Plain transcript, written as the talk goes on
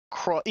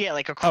across, yeah,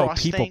 like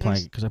across people things.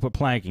 planking, because I put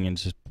planking and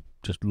it's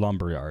just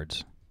lumber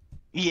yards.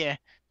 Yeah,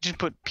 just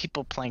put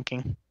people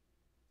planking.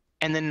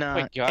 And then, Oh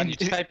my God, and, you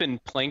type in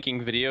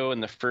planking video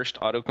and the first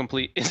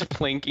autocomplete is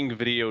planking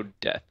video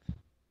death.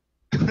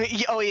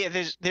 oh yeah,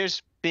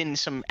 there's been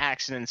some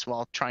accidents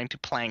while trying to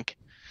plank,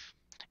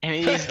 and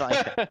it is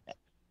like that.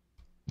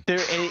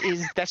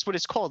 That's what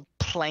it's called,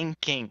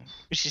 planking,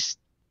 which is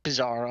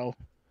bizarro.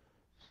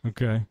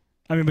 Okay.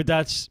 I mean, but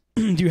that's.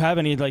 Do you have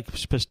any like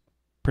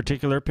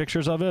particular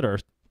pictures of it, or?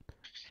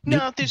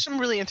 No, there's some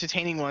really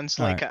entertaining ones,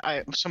 like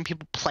right. some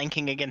people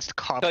planking against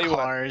cop Tell you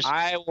cars. what,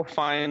 I will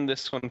find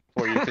this one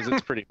for you because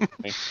it's pretty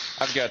funny.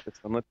 I've got this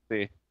one. Let's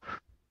see.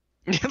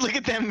 Look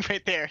at them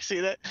right there. See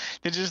that?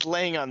 They're just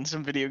laying on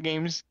some video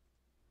games.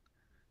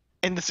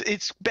 And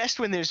it's best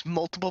when there's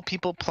multiple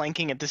people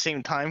planking at the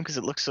same time because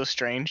it looks so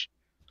strange.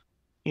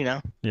 You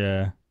know?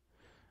 Yeah.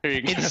 Here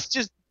you go. It's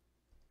just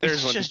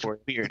There's one just for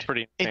you. weird. It's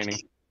pretty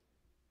entertaining.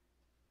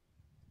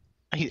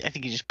 I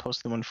think he just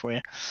posted one for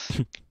you.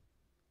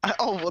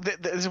 Oh well,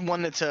 there's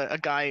one that's a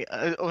guy.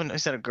 Oh, no,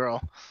 is that a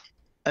girl?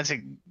 That's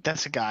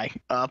a guy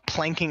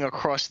planking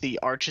across the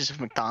arches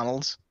of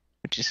McDonald's,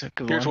 which is a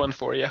good one. Here's one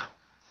for you.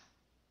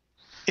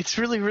 It's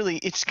really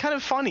it's kind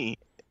of funny,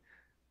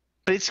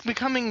 but it's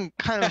becoming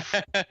kind of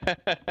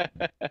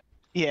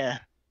yeah.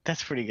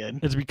 That's pretty good.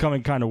 It's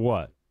becoming kind of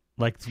what?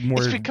 Like more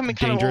It's becoming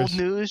dangerous? kind of old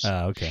news.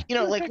 Oh, okay. You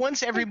know, like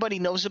once everybody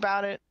knows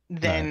about it,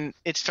 then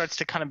it starts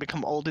to kind of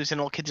become old news, and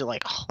all kids are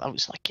like, "Oh, that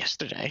was like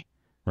yesterday."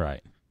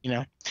 Right. You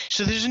know.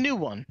 So there's a new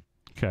one.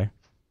 Okay.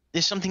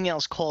 There's something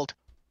else called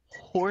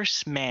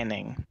horse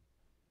manning.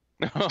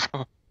 That's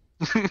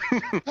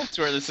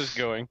where this is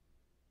going.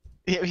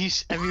 Yeah,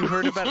 have you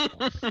heard about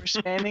horse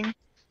manning?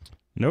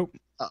 Nope.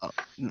 Oh,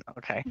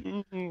 okay.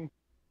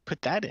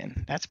 Put that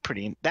in.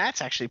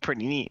 That's actually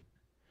pretty neat.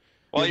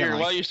 While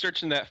you're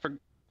searching that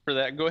for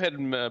that, go ahead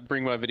and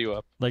bring my video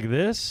up. Like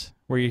this,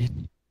 where you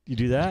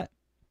do that?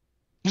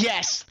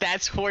 Yes,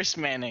 that's horse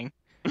manning.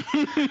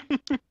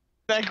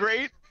 That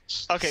great?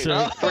 Okay.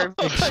 So,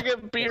 I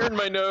got beer in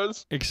my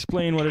nose.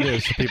 Explain what it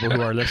is to people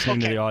who are listening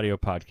to the audio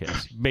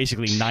podcast.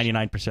 Basically,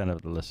 99%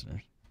 of the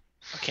listeners.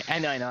 Okay, I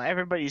know.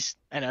 Everybody's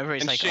And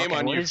like, shame okay,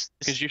 on what you, is this?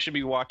 because you should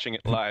be watching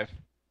it live.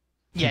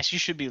 Yes, you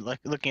should be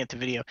looking at the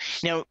video.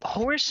 Now,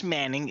 horse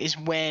manning is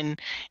when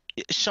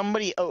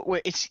somebody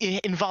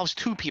it involves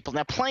two people.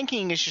 Now,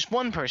 planking is just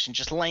one person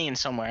just laying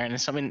somewhere in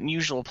some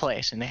unusual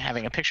place and they're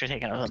having a picture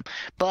taken of them.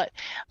 But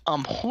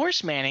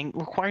horse manning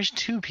requires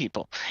two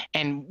people.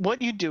 And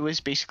what you do is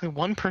basically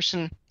one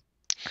person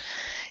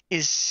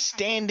is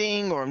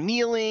standing or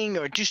kneeling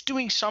or just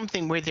doing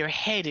something where their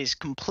head is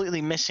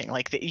completely missing,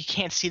 like you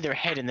can't see their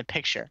head in the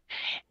picture.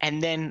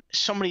 And then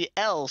somebody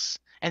else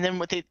and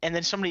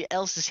then somebody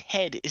else's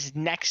head is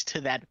next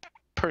to that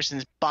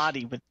person's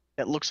body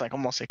that looks like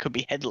almost it could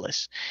be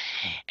headless,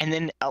 and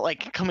then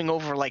like coming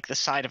over like the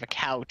side of a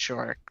couch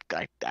or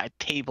a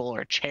table or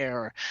a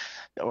chair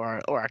or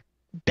a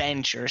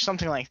bench or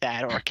something like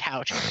that, or a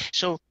couch.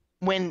 So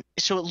it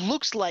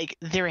looks like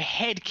their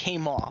head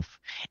came off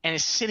and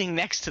is sitting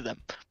next to them,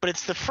 but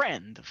it's the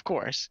friend, of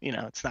course. You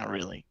know, it's not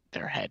really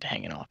their head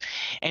hanging off.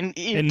 And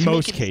in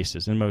most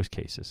cases.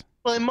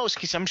 Well, in most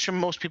cases, I'm sure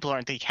most people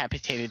aren't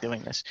decapitated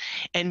doing this.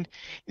 And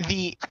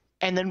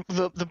then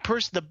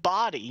the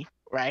body,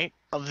 right,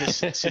 of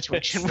this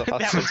situation.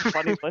 That was a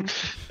funny one.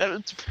 That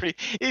was pretty.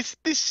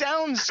 This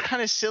sounds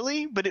kind of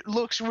silly, but it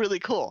looks really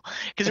cool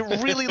because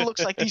it really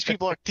looks like these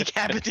people are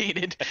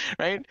decapitated,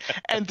 right?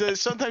 And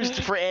sometimes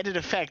for added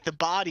effect, the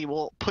body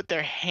will put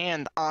their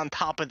hand on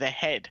top of the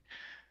head,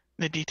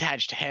 the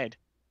detached head,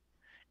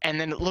 and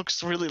then it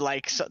looks really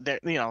like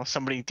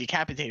somebody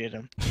decapitated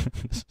him.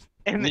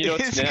 And you know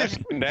what's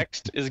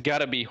next is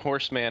gotta be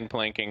horseman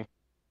planking.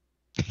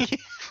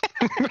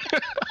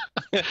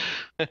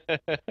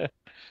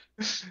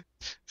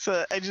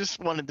 So I just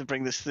wanted to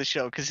bring this to the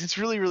show because it's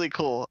really, really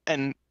cool,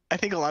 and I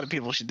think a lot of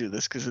people should do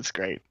this because it's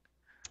great.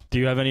 Do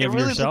you have any of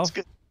yourself?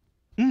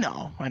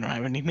 No, I don't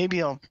have any.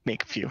 Maybe I'll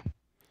make a few.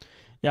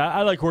 Yeah,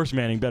 I like horse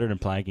manning better than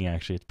planking.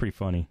 Actually, it's pretty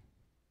funny.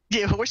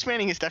 Yeah, horse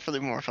manning is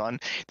definitely more fun.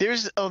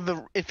 There's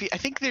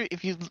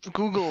if you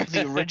Google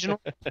the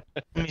original, let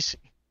me see.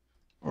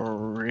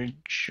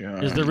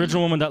 Is the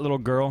original one with that little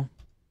girl?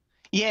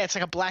 Yeah, it's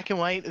like a black and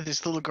white of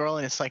this little girl,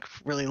 and it's like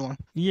really long.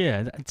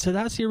 Yeah, so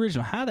that's the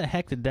original. How the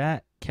heck did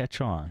that catch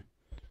on?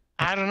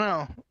 I don't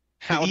know.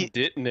 How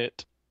didn't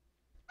it?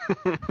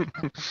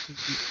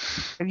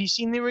 Have you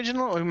seen the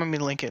original, or you want me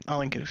to link it? I'll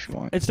link it if you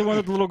want. It's the one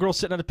with the little girl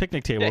sitting at a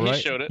picnic table, yeah, right?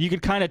 He showed it. You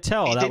could kind of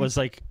tell that was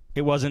like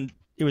it was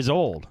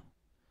old.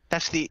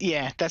 That's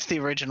the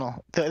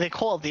original. They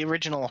call it the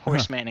original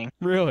horse manning.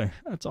 Really?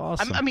 That's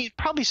awesome. I mean,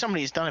 probably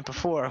somebody's done it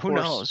before. Who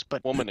knows?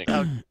 But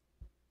womaning.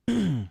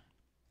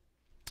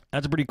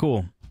 That's pretty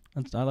cool.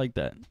 I like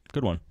that.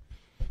 Good one.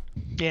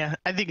 Yeah,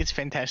 I think it's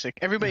fantastic.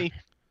 Everybody,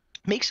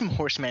 make some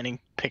horse manning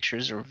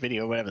pictures or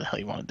video, whatever the hell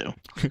you want to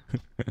do.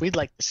 We'd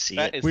like to see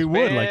it. We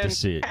would like to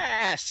see it.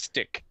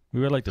 Fantastic.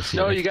 We would like to see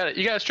it. No, you got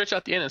to stretch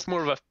out the end. It's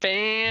more of a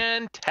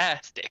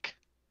fantastic.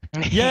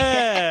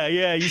 Yeah,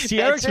 yeah. You see,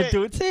 That's Eric's been it.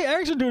 doing. See,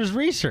 Eric's been doing his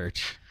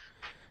research.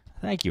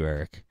 Thank you,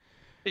 Eric.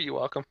 Hey, you're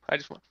welcome. I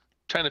just want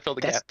trying to fill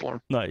the That's- gap for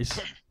him. Nice.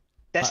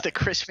 That's the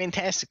Chris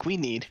Fantastic we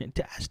need.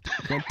 Fantastic.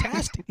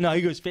 Fantastic. No,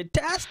 he goes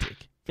fantastic.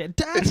 It's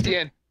Fantastic. the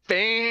end.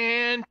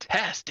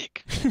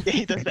 Fantastic. Yeah,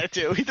 he does that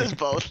too. He does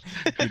both.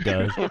 He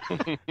does.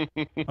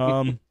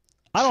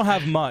 I don't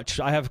have much.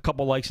 I have a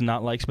couple likes and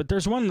not likes, but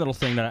there's one little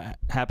thing that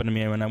happened to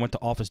me when I went to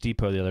Office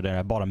Depot the other day.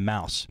 I bought a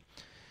mouse.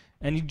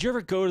 And did you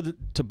ever go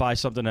to buy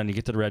something and you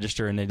get to the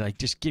register and they like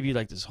just give you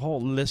like this whole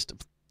list of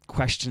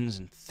questions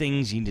and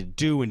things you need to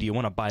do, and do you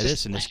want to buy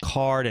this and this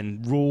card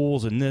and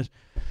rules and this?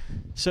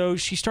 So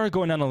she started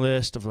going down the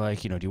list of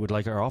like, do you would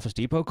like our Office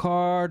Depot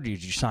card?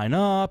 Did you sign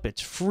up?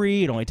 It's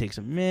free. It only takes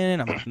a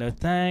minute. I'm like, no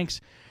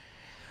thanks.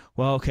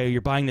 Well, okay,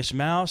 you're buying this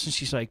mouse, and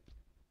she's like,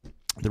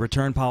 the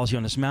return policy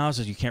on this mouse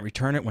is you can't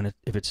return it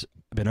if it's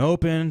been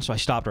open. So I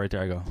stopped right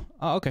there. I go,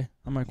 oh, okay.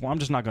 I'm like, well, I'm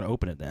just not going to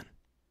open it then.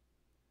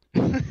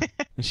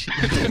 And she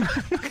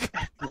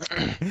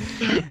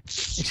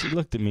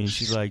looked at me and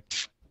she's like,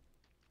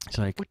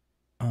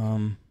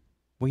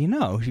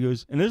 well, she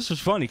goes, and this was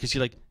funny because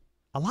she's like,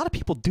 a lot of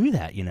people do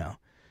that, I'm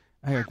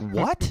like,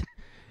 what?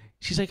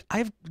 She's like, I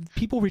have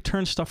people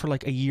return stuff for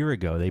like a year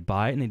ago. They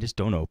buy it and they just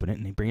don't open it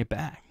and they bring it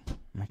back.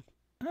 I'm like,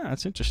 oh,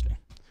 that's interesting.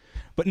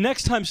 But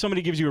next time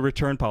somebody gives you a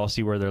return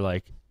policy where they're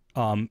like,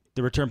 the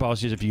return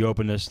policy is if you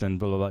open this, then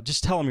blah, blah, blah,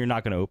 just tell them you're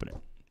not going to open it.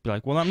 Be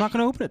like, well, I'm not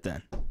going to open it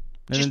then.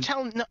 Just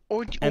tell them,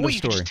 or you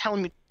story. just tell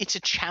them it's a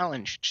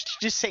challenge.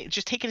 Just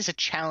take it as a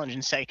challenge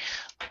and say,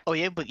 oh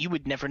yeah, but you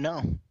would never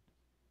know.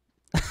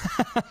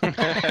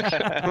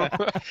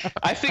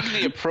 I think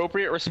the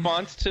appropriate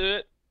response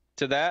to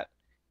that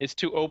is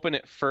to open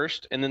it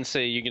first and then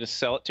say, "You're gonna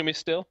sell it to me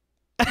still?"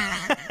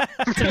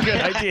 That's a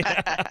good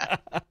idea.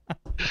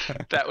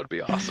 That would be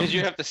awesome. Because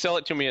you have to sell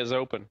it to me as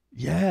open.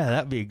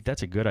 Yeah,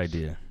 that's a good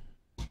idea.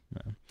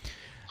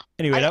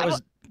 Anyway,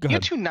 Go You're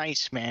ahead. too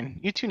nice, man.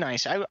 You're too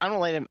nice. I don't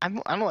let them. I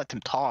don't let them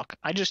talk.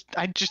 I just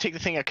take the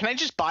thing out. Can I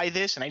just buy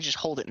this? And I just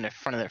hold it in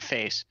front of their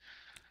face.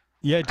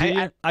 Yeah,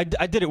 I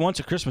did it once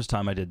at Christmas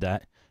time. I did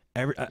that.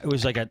 It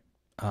was like I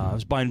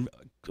was buying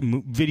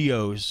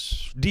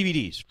videos,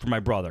 DVDs for my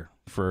brother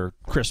for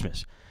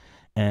Christmas,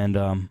 and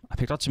I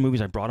picked out some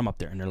movies. I brought them up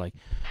there, and they're like,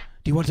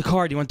 "Do you want the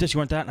card? Do you want this? You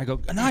want that?" And I go,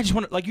 "No, I just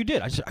want it like you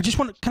did. I just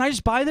want it. Can I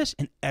just buy this?"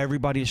 And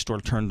everybody at the store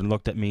turned and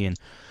looked at me, and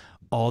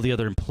all the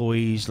other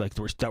employees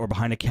that were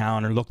behind the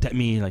counter looked at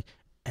me and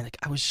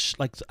I was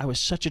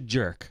such a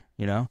jerk,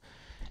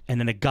 And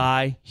then a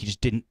guy, he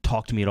just didn't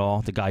talk to me at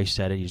all. The guy who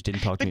said it, he just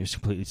didn't talk to me. He was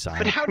completely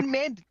silent. But how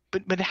mad?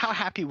 But how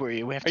happy were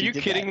you after Are you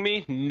did kidding that?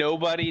 me?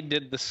 Nobody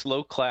did the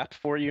slow clap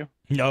for you?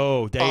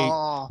 No,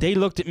 they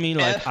looked at me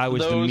like I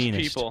was the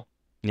meanest. People.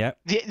 Yep.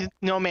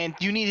 No, man,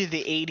 you needed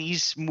the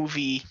 '80s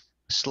movie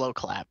slow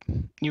clap.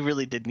 You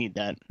really did need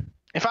that.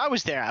 If I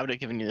was there, I would have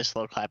given you the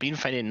slow clap, even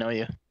if I didn't know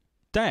you.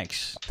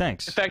 Thanks. In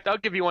fact, I'll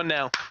give you one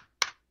now.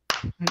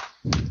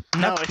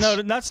 No,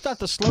 that's not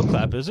the slow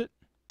clap, is it?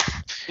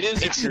 It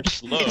is if you're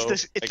slow.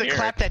 It's the like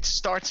clap Eric. that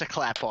starts a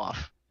clap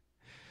off.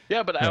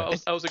 Yeah, but I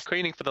was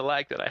equating for the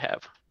lag that I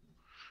have.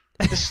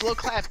 The slow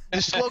clap.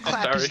 The slow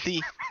clap is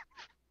Sorry.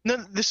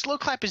 the slow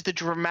clap is the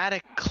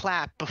dramatic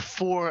clap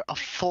before a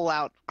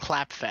full-out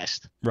clap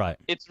fest. Right.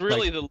 It's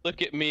really the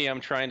look at me. I'm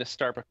trying to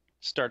start a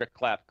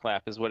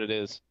clap is what it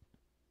is.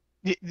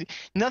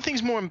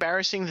 Nothing's more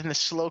embarrassing than the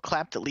slow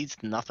clap that leads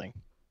to nothing.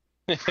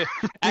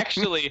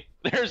 Actually,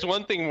 there's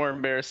one thing more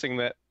embarrassing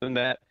than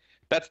that.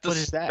 What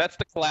is that? That's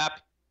the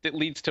clap that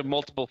leads to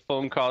multiple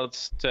phone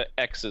calls to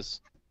exes.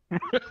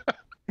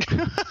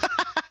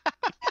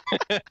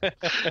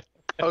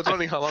 I was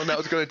wondering how long that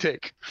was going to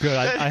take. Good.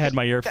 I had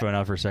my earphone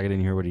out for a second. I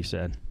didn't hear what he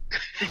said.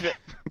 That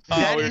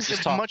we were is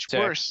just a talking much tech.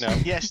 worse. No.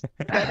 Yes,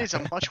 that is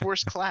a much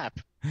worse clap.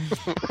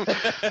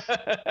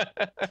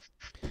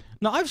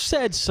 No, I've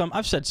said some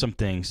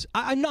things.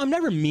 I'm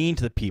never mean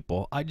to the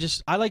people. I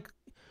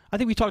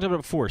think we talked about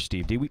it before,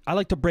 Steve. I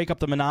like to break up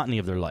the monotony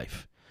of their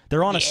life.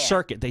 They're on a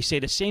circuit. They say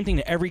the same thing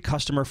to every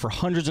customer for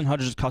hundreds and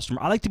hundreds of customers.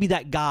 I like to be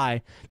that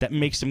guy that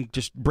makes them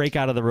just break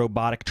out of the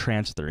robotic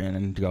trance they're in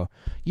and go,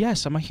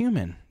 yes, I'm a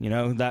human.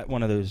 That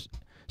one of those.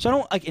 So I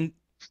don't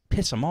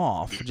piss them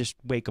off. Just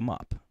wake them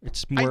up.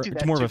 It's more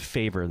of a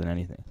favor than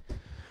anything.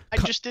 I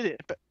just did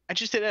it. But I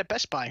just did it at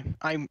Best Buy.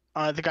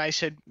 The guy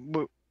said,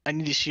 I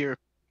need to see your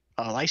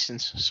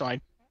license. So I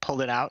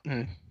pulled it out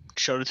and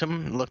showed it to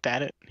him and looked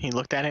at it. He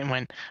looked at it and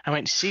went,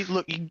 see,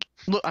 look.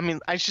 I mean,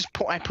 I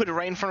put it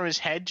right in front of his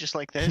head, just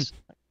like this,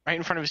 right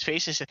in front of his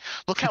face. I said,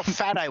 look how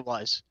fat I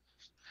was.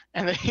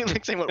 And then he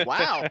looked and went,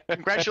 wow,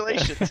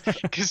 congratulations.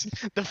 Because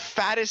the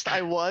fattest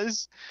I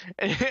was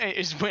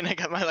is when I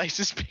got my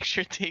license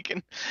picture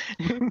taken.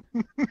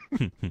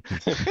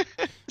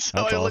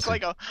 So I look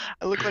like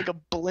a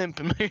blimp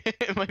in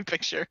my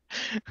picture.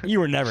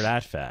 You were never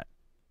that fat.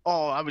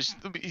 Oh, I was,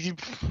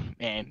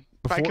 man.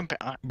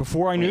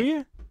 Before I knew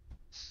you?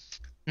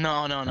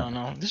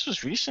 No. This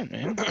was recent,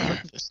 man.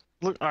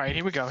 Look, all right,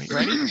 here we go. You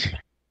ready?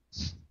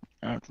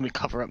 Let me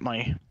cover up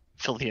my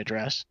filthy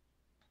address.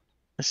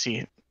 Let's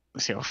see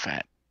how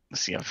fat.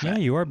 Yeah,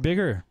 you are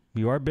bigger.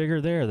 You are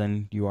bigger there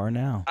than you are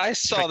now. I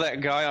saw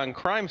that guy on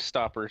Crime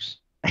Stoppers.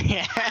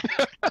 Yeah.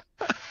 Look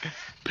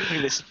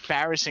at this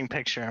embarrassing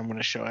picture I'm going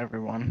to show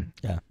everyone.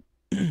 Yeah.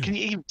 Can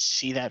you even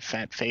see that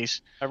fat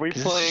face? Are we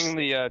 'Cause playing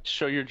the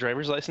show your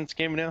driver's license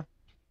game now?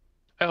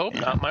 I hope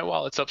not. My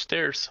wallet's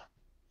upstairs.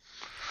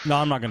 No,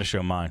 I'm not going to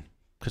show mine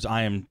because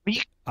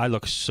You- I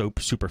look so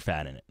super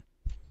fat in it.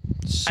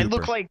 I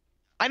look Super. like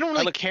I don't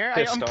really look care.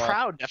 pissed I'm off.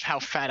 proud of how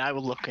fat I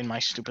would look in my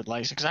stupid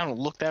license because I don't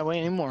look that way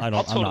anymore. I I'll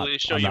don't. totally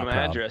show I'm you not my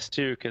proud. address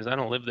too, because I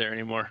don't live there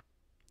anymore.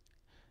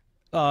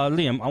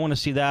 Liam, I want to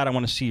see that. I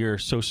want to see your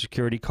social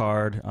security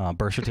card,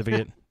 birth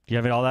certificate. Do you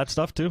have all that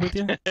stuff too with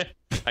you?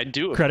 I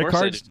do. Of Credit course I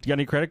cards? do. You got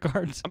any credit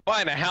cards? I'm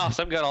buying a house.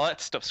 I've got all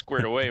that stuff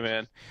squared away,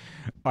 man.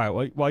 All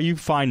right. While you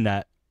find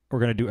that, we're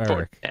gonna do For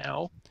Eric.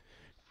 now.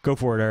 Go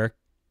for it, Eric.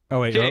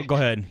 Oh wait, Okay. go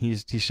ahead.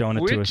 He's showing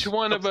it to Which us.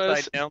 one of us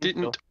Upside down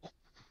didn't?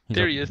 He's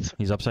There up- he is.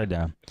 He's upside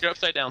down. You're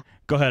upside down.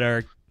 Go ahead,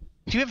 Eric.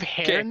 Do you have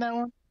hair Okay. in that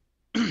one?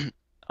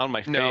 On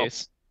my No.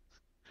 face.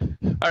 All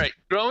right.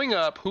 Growing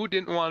up, who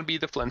didn't want to be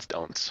the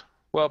Flintstones?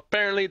 Well,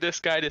 apparently this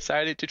guy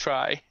decided to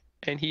try,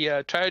 and he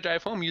tried to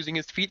drive home using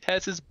his feet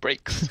as his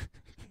brakes,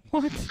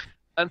 What?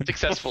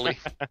 unsuccessfully,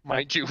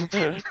 mind you. All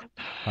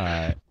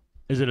right.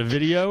 Is it a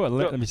video?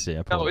 Let me see.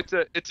 No, it's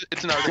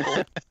an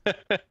article.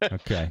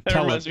 Okay. That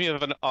Tell reminds us. me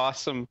of an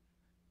awesome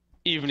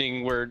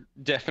evening where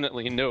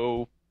definitely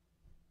no.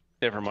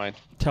 Never mind.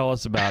 Tell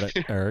us about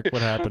it, Eric.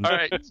 What happened? All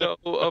right, so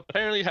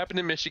apparently it happened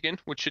in Michigan,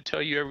 which should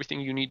tell you everything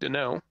you need to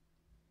know.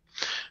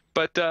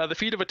 But the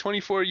feet of a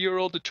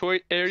 24-year-old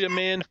Detroit area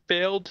man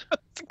failed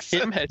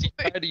him as he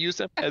tried to use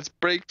them as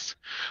brakes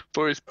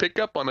for his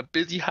pickup on a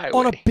busy highway.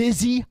 On a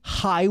busy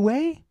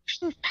highway?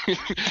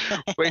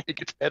 Wait, it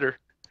gets better.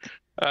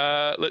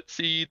 Let's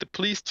see. The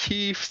police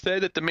chief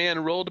said that the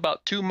man rolled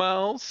about 2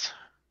 miles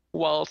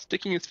while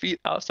sticking his feet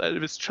outside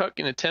of his truck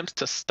in attempts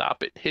to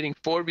stop it, hitting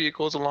 4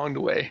 vehicles along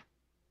the way.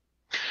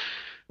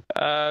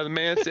 The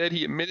man said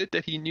he admitted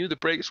that he knew the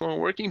brakes weren't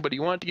working, but he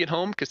wanted to get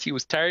home because he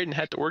was tired and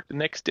had to work the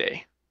next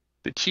day.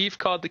 The chief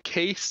called the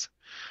case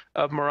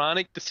of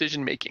moronic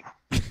decision making.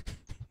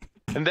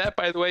 And that,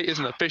 by the way, is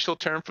an official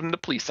term from the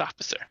police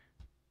officer.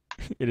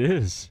 It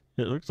is.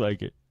 It looks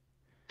like it.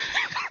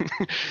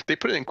 They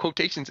put it in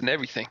quotations and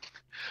everything.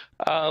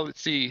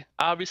 Let's see.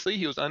 Obviously,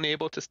 he was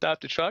unable to stop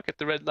the truck at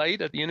the red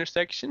light at the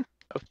intersection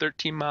of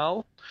 13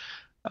 Mile.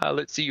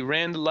 Let's see. He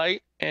ran the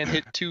light and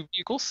hit 2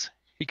 vehicles.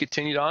 He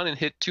continued on and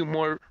hit 2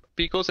 more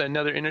vehicles at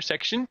another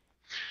intersection.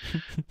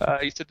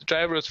 He said the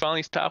driver was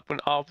finally stopped when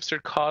an officer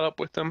caught up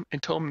with him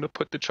and told him to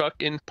put the truck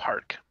in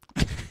park.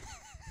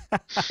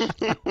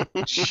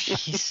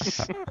 Jesus.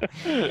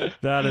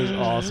 That is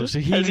awesome. So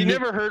Has he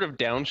never heard of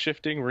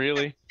downshifting,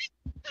 really?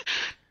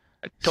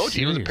 I told you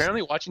he was Seriously?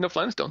 apparently watching the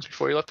Flintstones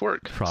before he left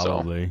work.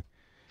 Probably.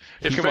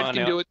 So, if Come Fred on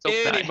can now. do it, so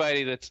can I.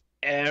 Anybody that's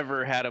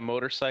ever had a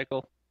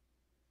motorcycle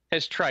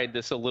has tried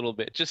this a little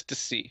bit just to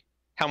see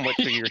how much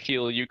of your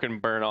heel you can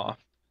burn off.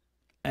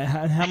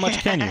 How much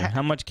can you?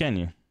 How much can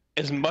you?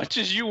 As much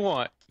as you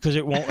want. Because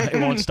it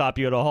won't stop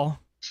you at all.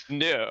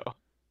 No.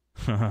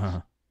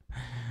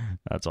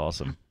 That's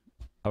awesome.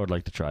 I would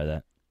like to try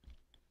that.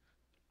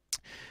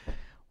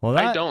 Well,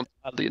 I don't,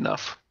 oddly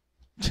enough.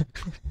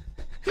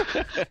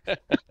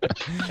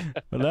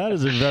 Well, that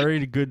is a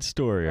very good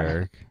story,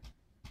 Eric.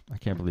 I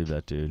can't believe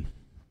that, dude.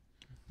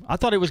 I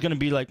thought it was going to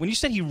be like, when you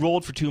said he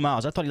rolled for 2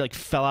 miles, I thought he like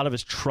fell out of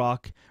his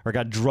truck or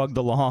got drugged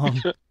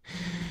along.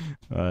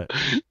 But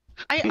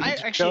I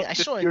actually I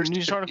just saw a your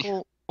news stupidity.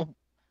 article.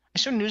 I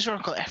saw a news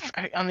article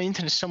on the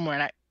internet somewhere,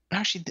 and I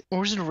actually, or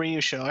was it a radio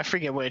show? I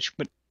forget which,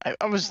 but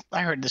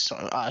I heard this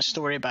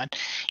story about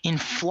in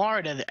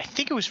Florida. I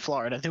think it was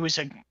Florida. There was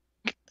I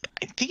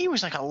think he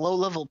was like a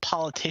low-level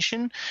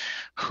politician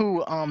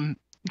who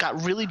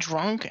got really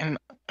drunk and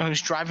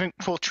was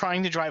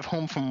trying to drive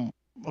home from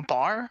a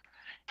bar,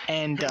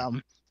 and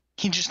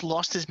he just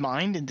lost his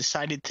mind and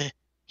decided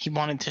he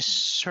wanted to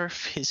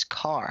surf his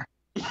car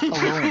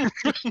alone.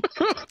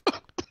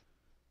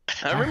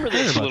 I remember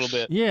this a little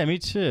bit. yeah, me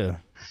too.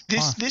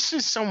 This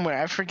is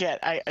somewhere, I forget.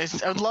 I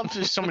would love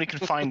if somebody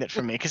could find it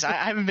for me because I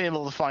haven't been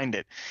able to find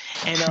it.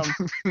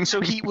 And so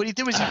what he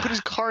did was he put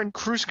his car in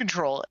cruise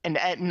control, and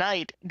at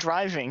night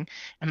driving,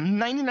 I'm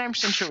 99%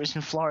 sure it was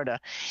in Florida,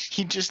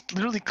 he just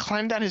literally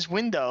climbed out his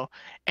window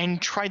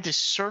and tried to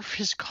surf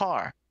his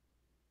car.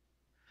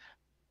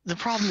 The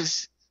problem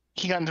is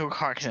he got into a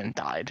car accident and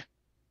died.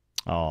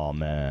 Oh,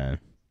 man.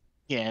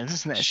 Yeah,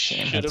 isn't that a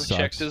shame? Should have sucks.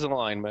 checked his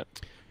alignment.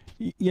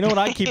 You know what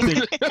I keep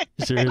thinking?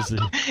 Seriously.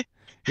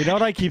 You know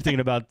what I keep thinking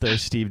about, though,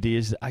 Steve D,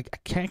 is I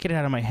can't get it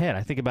out of my head.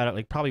 I think about it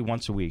like probably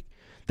once a week.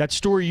 That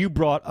story you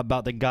brought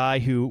about the guy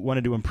who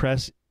wanted to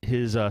impress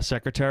his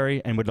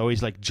secretary and would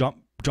always like jump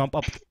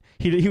up.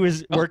 He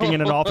was working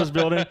in an office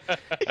building,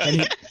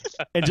 and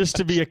just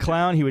to be a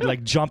clown, he would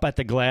like jump at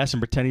the glass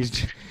and pretend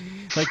he's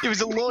Like, He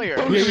was a lawyer.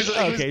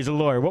 okay, he's a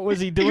lawyer. What was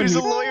he doing? He was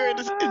a lawyer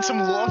in some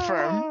law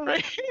firm,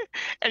 right?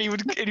 And he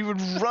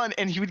would run,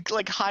 and he would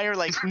like hire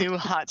like new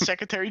hot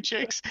secretary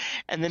chicks.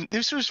 And then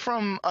this was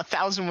from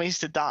 1,000 Ways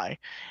to Die,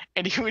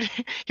 and he would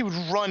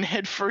run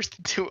head first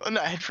into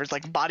not head first,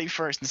 like body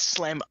first,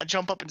 and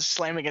jump up and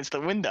slam against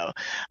the window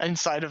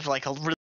inside of like a really